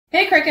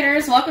Hey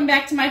Cricketers, welcome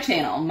back to my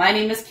channel. My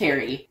name is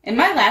Carrie. In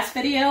my last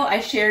video, I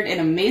shared an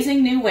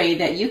amazing new way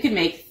that you can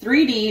make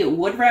 3D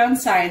wood round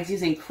signs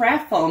using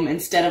craft foam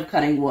instead of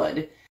cutting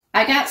wood.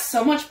 I got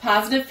so much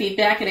positive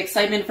feedback and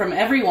excitement from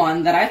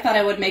everyone that I thought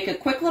I would make a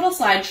quick little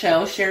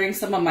slideshow sharing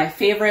some of my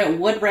favorite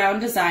wood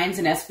round designs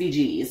and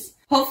SVGs.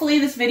 Hopefully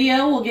this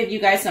video will give you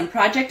guys some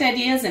project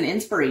ideas and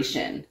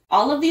inspiration.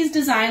 All of these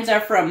designs are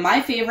from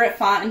my favorite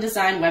font and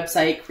design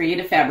website,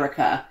 Creative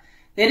Fabrica.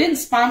 They didn't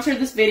sponsor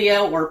this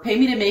video or pay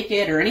me to make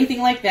it or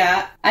anything like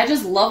that. I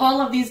just love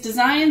all of these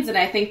designs and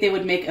I think they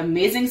would make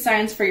amazing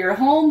signs for your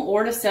home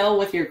or to sell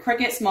with your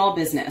Cricut small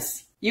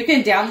business. You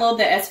can download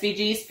the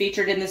SVGs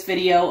featured in this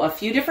video a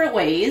few different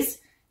ways.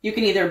 You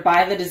can either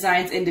buy the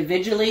designs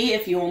individually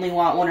if you only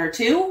want one or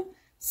two,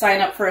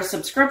 sign up for a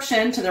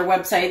subscription to their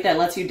website that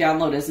lets you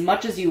download as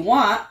much as you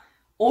want,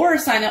 or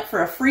sign up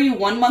for a free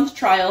 1-month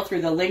trial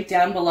through the link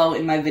down below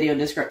in my video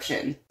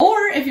description.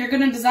 Or if you're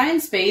going to design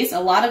space, a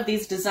lot of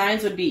these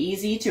designs would be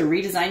easy to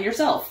redesign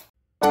yourself.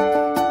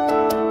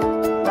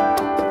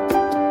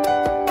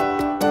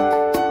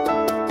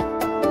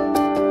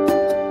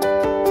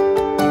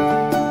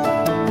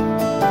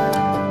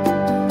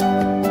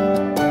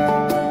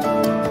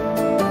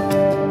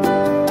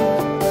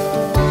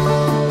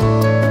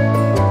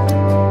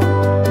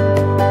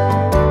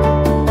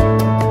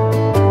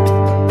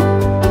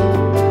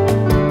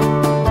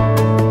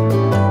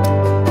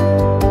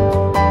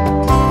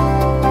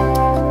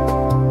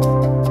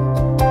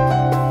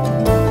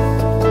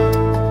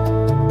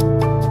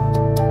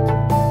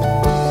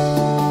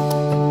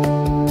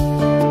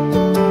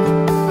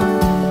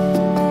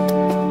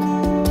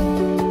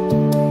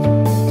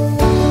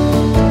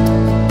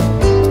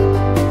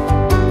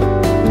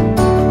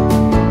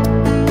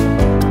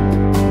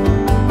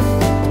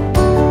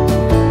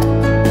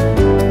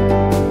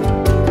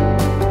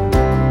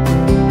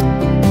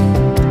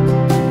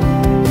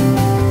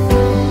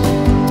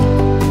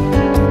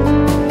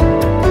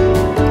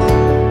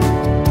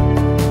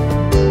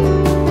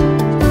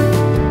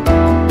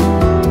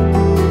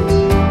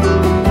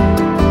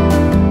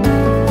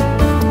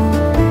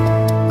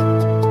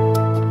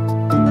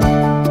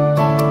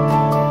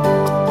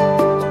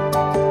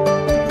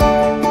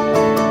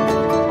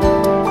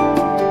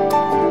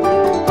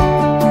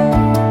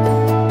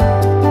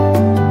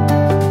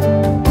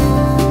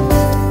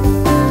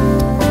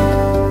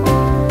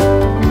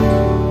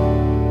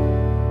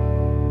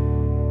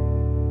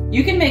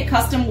 You can make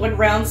custom wood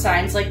round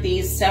signs like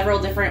these several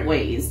different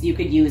ways. You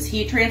could use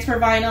heat transfer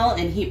vinyl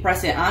and heat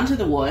press it onto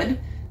the wood.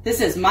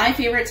 This is my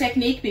favorite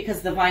technique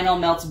because the vinyl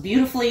melts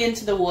beautifully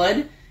into the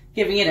wood,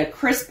 giving it a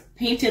crisp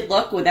painted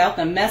look without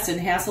the mess and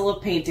hassle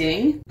of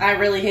painting. I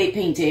really hate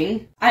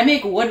painting. I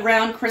make wood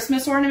round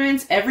Christmas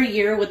ornaments every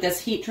year with this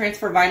heat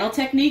transfer vinyl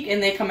technique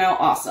and they come out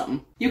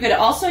awesome. You could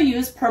also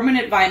use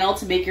permanent vinyl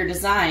to make your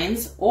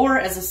designs or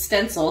as a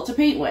stencil to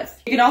paint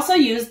with. You can also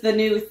use the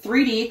new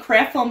 3D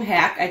craft foam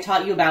hack I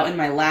taught you about in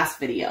my last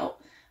video.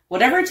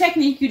 Whatever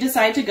technique you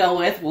decide to go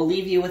with will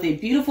leave you with a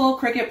beautiful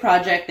Cricut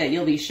project that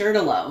you'll be sure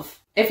to love.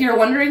 If you're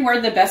wondering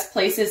where the best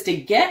place is to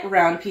get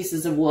round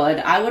pieces of wood,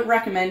 I would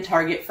recommend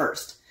Target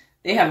first.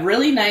 They have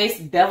really nice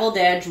beveled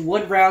edge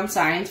wood round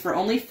signs for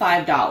only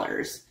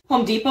 $5.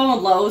 Home Depot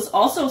and Lowe's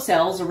also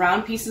sells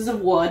round pieces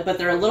of wood, but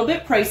they're a little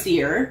bit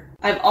pricier.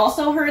 I've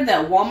also heard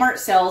that Walmart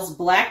sells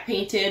black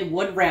painted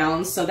wood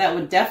rounds, so that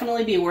would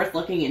definitely be worth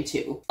looking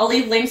into. I'll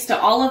leave links to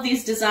all of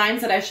these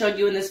designs that I showed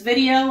you in this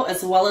video,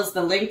 as well as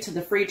the link to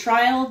the free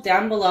trial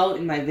down below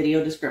in my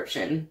video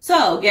description.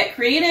 So get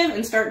creative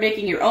and start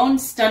making your own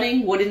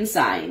stunning wooden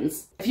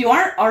signs. If you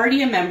aren't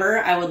already a member,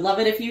 I would love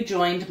it if you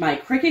joined my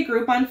Cricut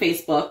group on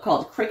Facebook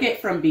called Cricut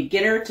From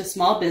Beginner to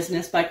Small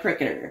Business by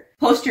Cricuter.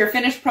 Post your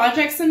finished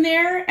projects in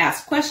there,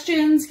 ask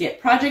questions,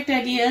 get project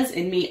ideas,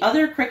 and meet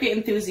other Cricut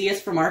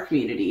enthusiasts from our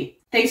community.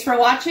 Thanks for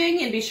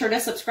watching, and be sure to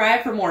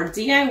subscribe for more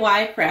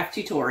DIY craft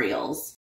tutorials.